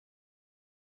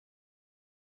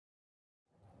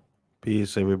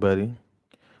Peace, everybody.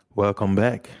 Welcome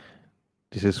back.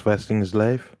 This is Fasting is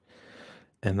Life,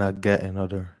 and I got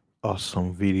another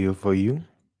awesome video for you.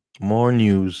 More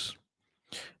news,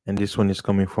 and this one is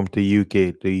coming from the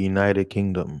UK, the United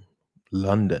Kingdom,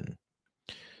 London.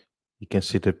 You can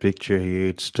see the picture here.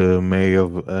 It's the mayor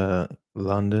of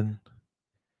London,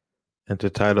 and the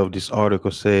title of this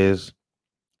article says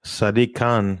Sadiq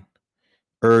Khan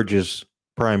urges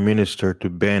Prime Minister to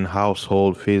ban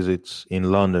household visits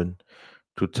in London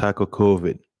to tackle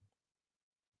COVID.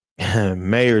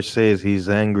 Mayor says he's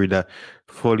angry that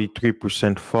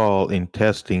 43% fall in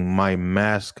testing might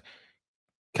mask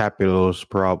capital's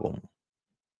problem.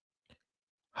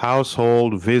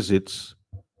 Household visits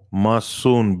must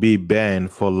soon be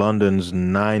banned for London's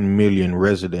 9 million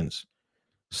residents,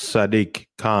 Sadiq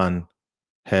Khan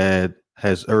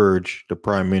has urged the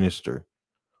Prime Minister,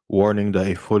 warning that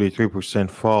a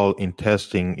 43% fall in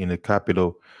testing in the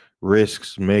capital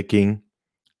risks making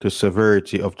the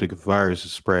severity of the virus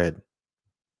spread.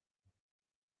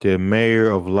 The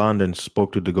mayor of London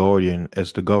spoke to The Guardian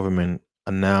as the government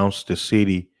announced the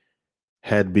city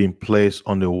had been placed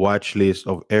on the watch list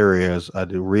of areas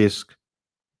at risk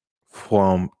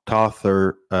from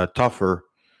tougher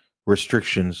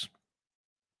restrictions.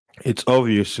 It's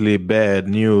obviously bad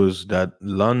news that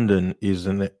London is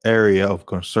an area of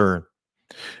concern,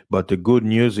 but the good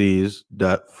news is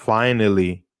that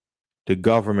finally the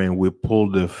government will pull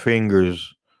the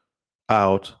fingers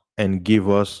out and give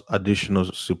us additional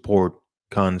support,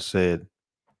 Khan said.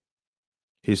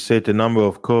 He said the number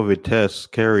of COVID tests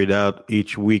carried out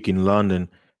each week in London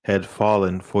had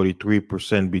fallen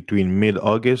 43% between mid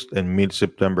August and mid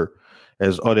September,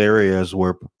 as other areas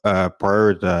were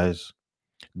prioritized,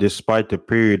 despite the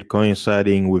period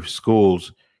coinciding with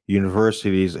schools,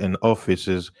 universities, and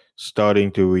offices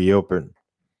starting to reopen.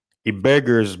 It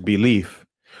beggars belief.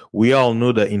 We all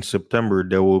knew that in September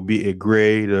there will be a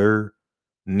greater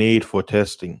need for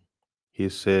testing, he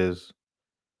says.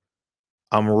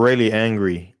 I'm really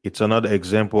angry. It's another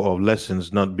example of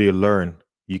lessons not being learned.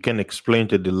 You can explain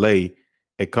the delay,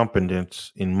 a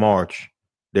competence in March.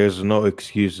 There's no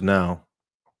excuse now.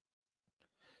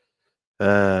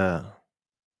 Uh,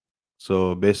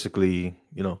 so basically,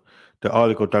 the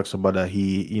article talks about that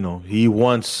he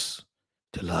wants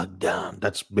to lock down.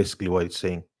 That's basically what it's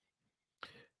saying.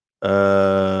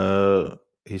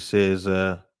 He says,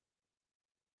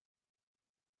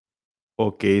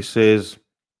 okay, he says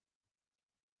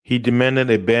he demanded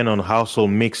a ban on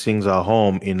household mixings at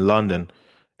home in London,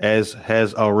 as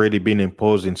has already been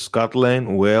imposed in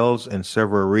Scotland, Wales, and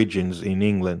several regions in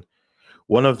England.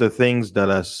 One of the things that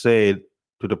I said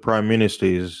to the Prime Minister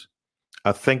is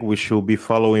I think we should be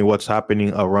following what's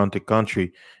happening around the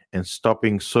country and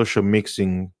stopping social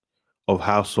mixing of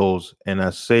households. And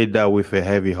I say that with a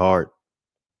heavy heart.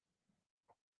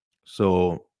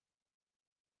 So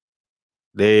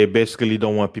they basically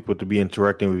don't want people to be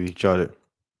interacting with each other.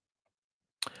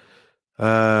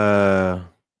 Uh,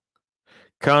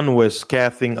 Khan was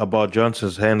scathing about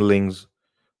Johnson's handlings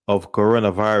of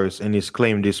coronavirus in his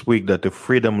claim this week that the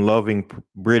freedom loving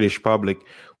British public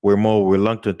were more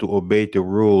reluctant to obey the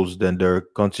rules than their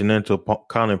continental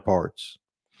counterparts.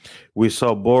 We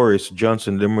saw Boris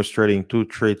Johnson demonstrating two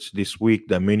traits this week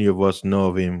that many of us know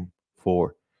of him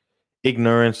for: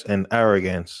 ignorance and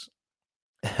arrogance.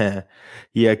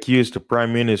 He accused the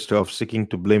Prime Minister of seeking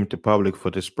to blame the public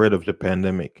for the spread of the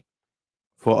pandemic.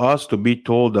 For us to be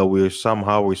told that we're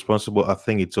somehow responsible, I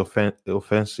think it's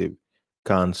offensive,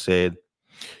 Khan said.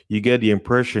 You get the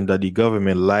impression that the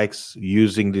government likes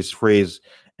using this phrase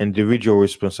individual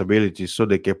responsibility so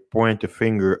they can point a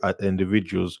finger at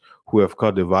individuals who have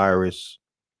caught the virus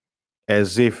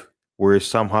as if we're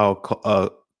somehow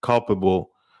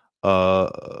culpable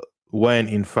when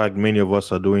in fact many of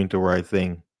us are doing the right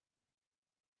thing.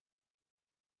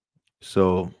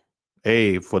 So,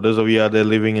 hey, for those of you out there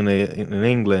living in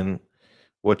England,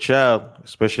 watch out,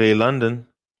 especially London.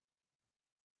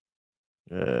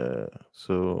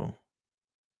 So,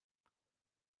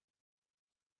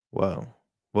 wow.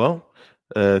 Well,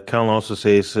 Khan also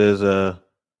says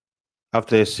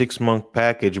after a 6 month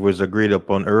package was agreed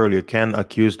upon earlier, Khan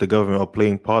accused the government of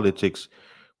playing politics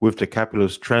with the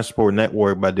capital's transport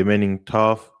network by demanding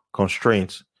tough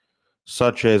constraints,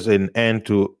 such as an end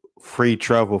to free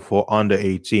travel for under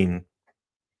 18.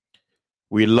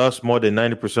 We lost more than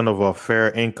 90% of our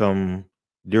fare income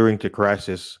during the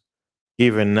crisis.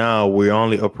 Even now, we're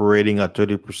only operating at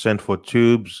 30% for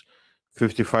tubes,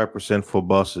 55% for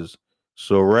buses.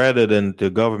 So rather than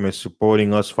the government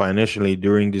supporting us financially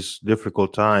during this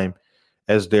difficult time,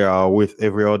 as they are with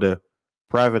every other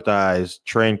privatized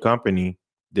train company,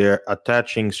 they're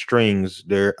attaching strings,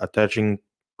 they're attaching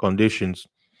conditions,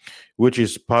 which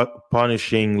is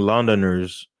punishing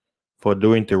Londoners for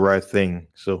doing the right thing.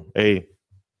 So, hey,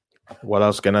 what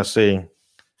else can I say?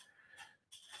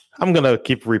 I'm gonna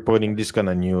keep reporting this kind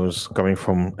of news coming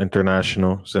from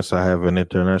international, since I have an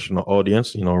international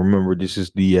audience. Remember, this is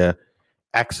the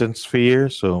accent sphere.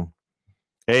 So,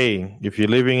 hey, if you're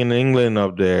living in England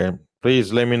up there,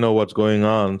 please let me know what's going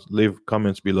on. Leave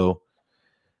comments below.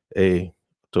 Hey,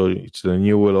 so it's the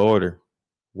new world order.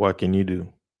 What can you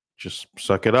do? Just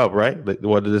suck it up, right?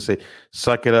 What did they say?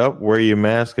 Suck it up, wear your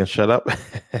mask, and shut up.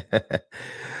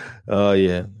 Oh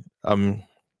yeah.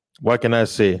 What can I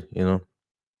say?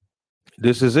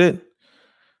 This is it.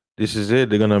 This is it.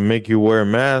 They're gonna make you wear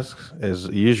masks as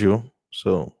usual.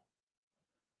 So,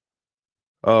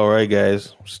 all right,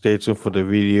 guys, stay tuned for the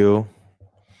video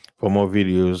for more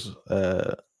videos.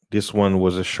 This one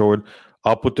was a short.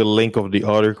 I'll put the link of the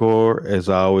article as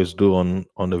I always do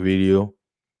on the video.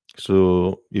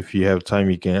 So if you have time,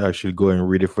 you can actually go and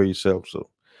read it for yourself. So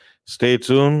stay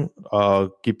tuned. I'll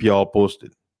keep y'all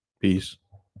posted. Peace.